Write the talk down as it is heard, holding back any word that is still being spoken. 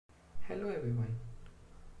Hello everyone,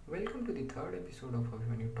 welcome to the third episode of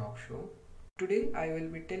our new talk show. Today I will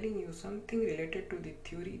be telling you something related to the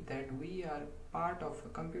theory that we are part of a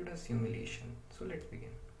computer simulation. So let's begin.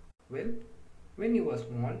 Well, when you were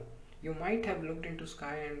small, you might have looked into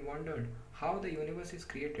sky and wondered how the universe is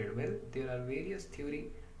created. Well, there are various theories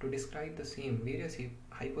to describe the same, various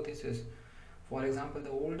hypotheses. For example, the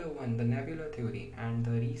older one, the nebula theory, and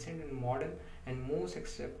the recent and modern and most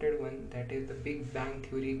accepted one, that is the Big Bang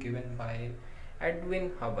theory given by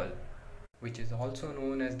Edwin Hubble, which is also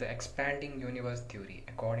known as the expanding universe theory,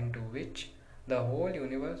 according to which the whole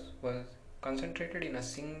universe was concentrated in a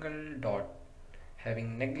single dot,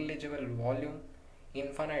 having negligible volume,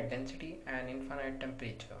 infinite density, and infinite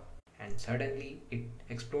temperature. And suddenly it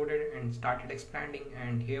exploded and started expanding,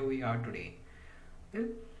 and here we are today. Well,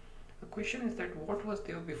 the question is that what was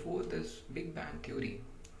there before this Big Bang theory?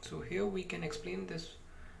 So here we can explain this,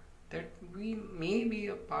 that we may be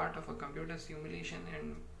a part of a computer simulation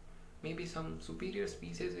and maybe some superior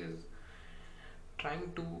species is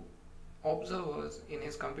trying to observe us in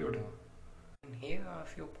his computer. And here are a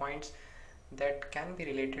few points that can be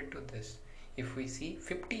related to this. If we see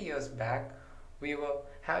 50 years back, we were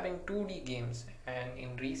having 2D games, and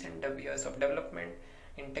in recent years of development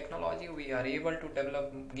in technology, we are able to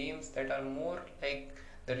develop games that are more like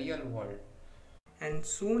the real world. And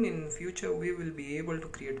soon in future, we will be able to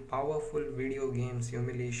create powerful video game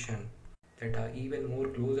simulation that are even more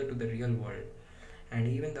closer to the real world. And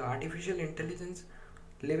even the artificial intelligence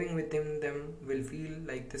living within them will feel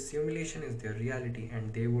like the simulation is their reality,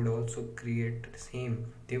 and they would also create the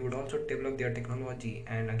same. They would also develop their technology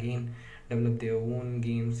and again develop their own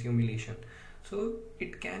game simulation. So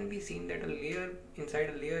it can be seen that a layer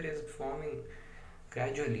inside a layer is forming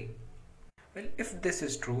gradually. Well, if this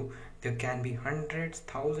is true, there can be hundreds,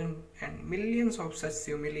 thousands, and millions of such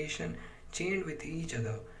simulation chained with each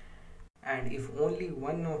other. And if only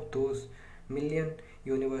one of those million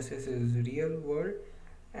universes is real world,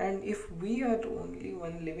 and if we are the only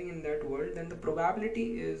one living in that world, then the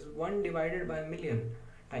probability is 1 divided by a million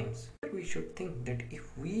times. We should think that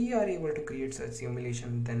if we are able to create such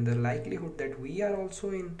simulation, then the likelihood that we are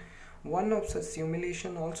also in one of such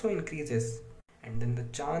simulation also increases. And then the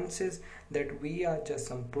chances that we are just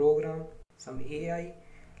some program, some AI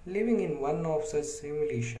living in one of such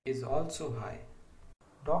simulation is also high.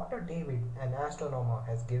 Dr. David, an astronomer,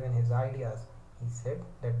 has given his ideas. He said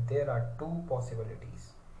that there are two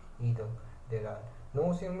possibilities. Either there are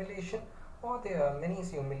no simulation, or there are many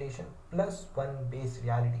simulation plus one base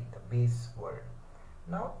reality, the base world.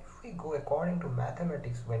 Now, if we go according to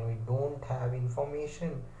mathematics, when we don't have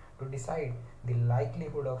information to decide the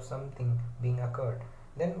likelihood of something being occurred,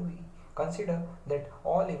 then we consider that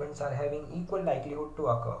all events are having equal likelihood to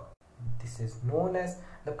occur. This is known as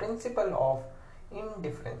the principle of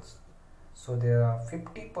indifference. So there are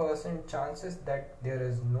 50% chances that there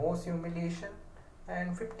is no simulation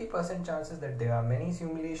and 50% chances that there are many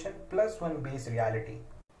simulation plus one base reality.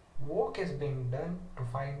 Work is being done to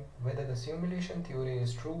find whether the simulation theory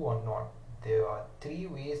is true or not. There are three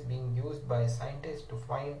ways being used by scientists to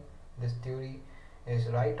find this theory is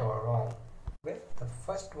right or wrong. Well, the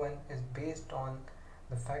first one is based on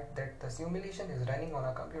the fact that the simulation is running on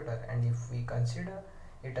a computer, and if we consider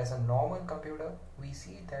it as a normal computer, we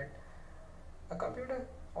see that a computer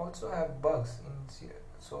also have bugs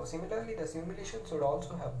so similarly the simulation should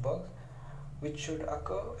also have bugs which should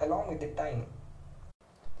occur along with the time.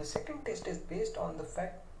 The second test is based on the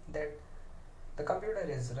fact that the computer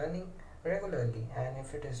is running regularly, and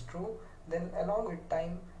if it is true, then along with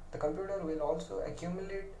time the computer will also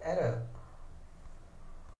accumulate error,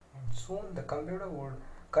 and soon the computer would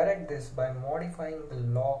correct this by modifying the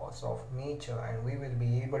laws of nature, and we will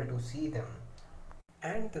be able to see them.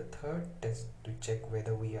 And the third test to check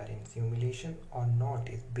whether we are in simulation or not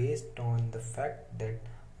is based on the fact that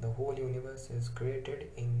the whole universe is created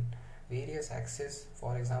in various axes,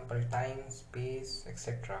 for example time, space,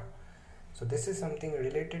 etc. So this is something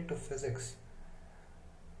related to physics.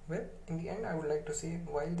 Well, in the end I would like to say,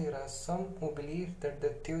 while there are some who believe that the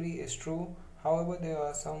theory is true, however there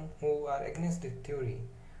are some who are against the theory.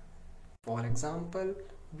 For example,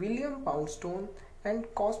 William Poundstone and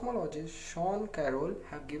cosmologist Sean Carroll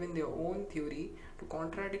have given their own theory to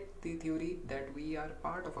contradict the theory that we are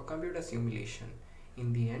part of a computer simulation.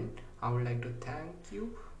 In the end, I would like to thank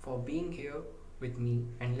you for being here with me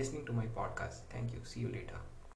and listening to my podcast. Thank you. See you later.